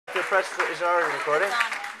Is it already recording?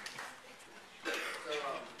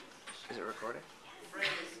 Is it recording? The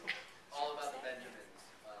phrase "all about the Benjamins"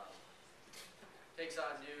 takes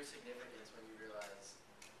on new significance when you realize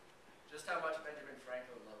just how much Benjamin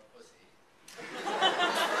Franklin loved pussy.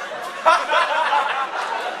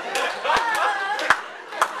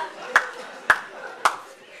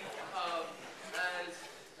 As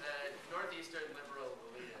a northeastern liberal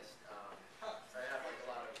elitist, I have like a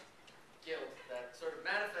lot of guilt that sort of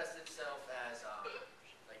manifests itself as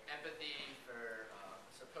like empathy for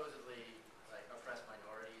supposedly like oppressed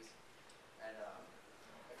minorities, and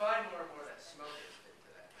I find more and more that smokers fit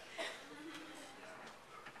into that.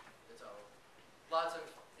 It's lots of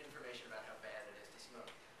information about how bad it is to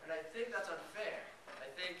smoke, and I think that's unfair. I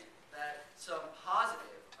think that some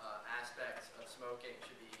positive aspects of smoking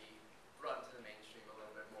should be brought to the mainstream a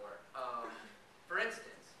little bit more. For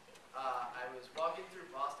instance, I was walking through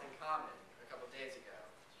Boston Common a couple days ago,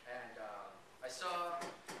 and I saw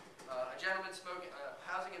a gentleman smoking, a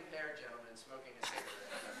housing-impaired gentleman smoking a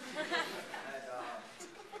cigarette. And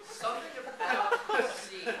something about the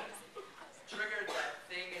scene triggered that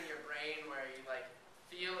thing in your brain where you like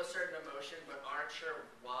feel a certain emotion but aren't sure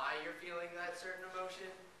why you're feeling that certain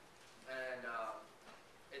emotion. And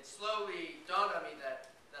it slowly dawned on me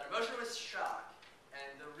that that emotion was shock,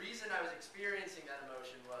 and the reason I was experiencing that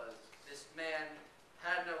emotion was this man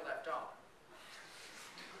had no left arm.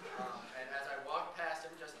 And as I walked past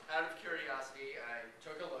him, just out of curiosity, I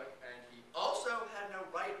took a look, and he also had no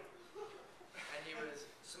right arm. And he was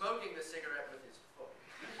smoking the cigarette with his foot.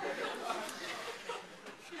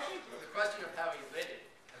 The question of how he lit it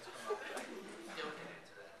has come up. I still can't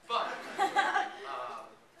answer that. But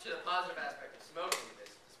to the positive aspect of smoking in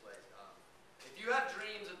this display, if you have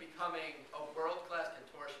dreams of becoming a world-class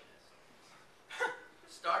contortionist,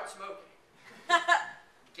 start smoking,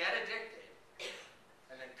 get addicted,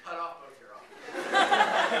 and then cut off both your arms.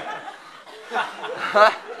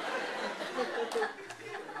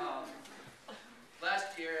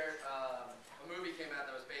 Last year, a movie came out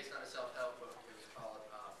that was based on a self-help book. It was called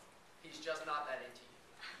He's Just Not That Into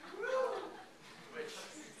You, which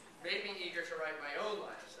made me eager to write my own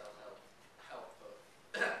line of self-help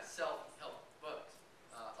books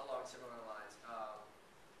along similar lines.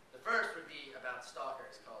 The first would be about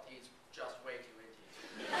stalkers, called He's Just Way Too Into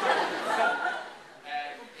You.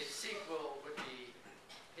 And his sequel would be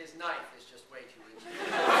His Knife Is Just Way Too Into You.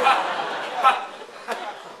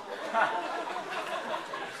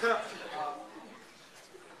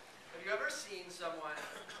 Have you ever seen someone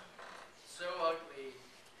so ugly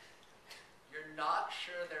you're not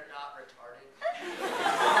sure they're not retarded?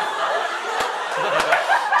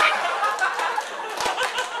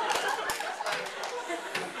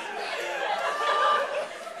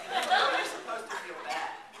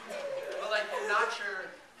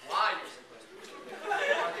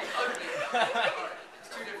 It's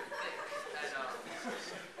two different things. And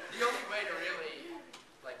the only way to really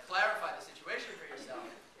like clarify the situation for yourself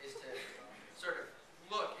is to sort of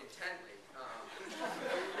look intently.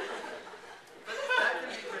 But that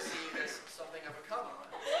can be perceived as something of a come-on.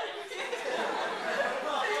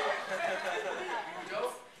 You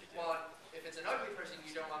don't want, if it's an ugly person,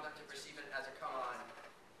 you don't want them to perceive it as a come-on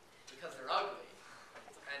because they're ugly.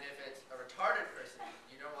 And if it's a retarded person,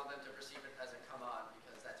 you don't want them to perceive it as a come-on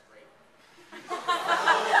because that's rape.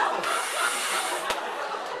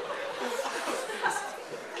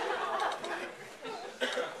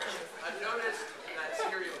 I've noticed that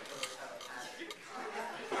serial killers have a pattern.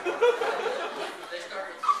 They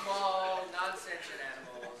start with small, non-sentient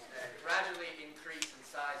animals and gradually increase in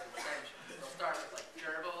size and sentience. They'll start with like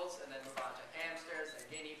gerbils and then move on to hamsters and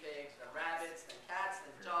guinea pigs, then rabbits, then cats,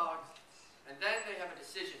 then dogs, and then they have a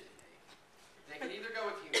decision to make. They can either go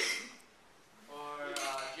with humans or,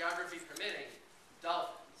 geography permitting,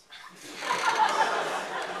 dolphins.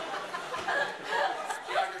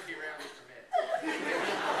 Geography rarely permits. The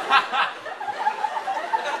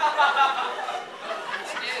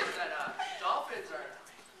thing is that dolphins are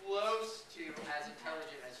close to as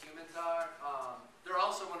intelligent as humans are. They're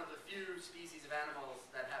also one of the few species of animals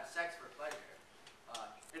that have sex for pleasure.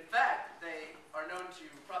 In fact, they are known to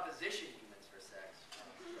proposition humans for sex.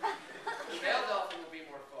 The male dolphin will be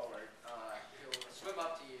more forward. He'll swim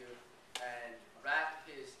up to you and wrap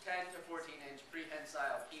his 10 to 14-inch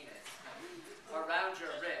prehensile penis around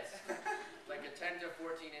your wrist like a 10 to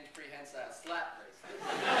 14-inch prehensile slap bracelet.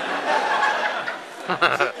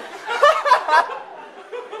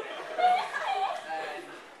 And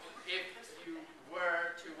if you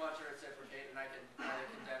were to want to reciprocate, and I can neither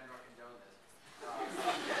condemn nor condone this,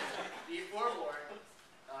 be forewarned,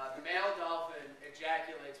 the male dolphin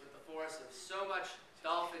ejaculates with the force of so much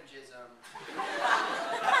dolphin orphangism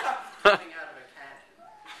coming out of a cannon.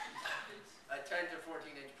 A 10 to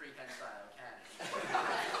 14 inch prehensile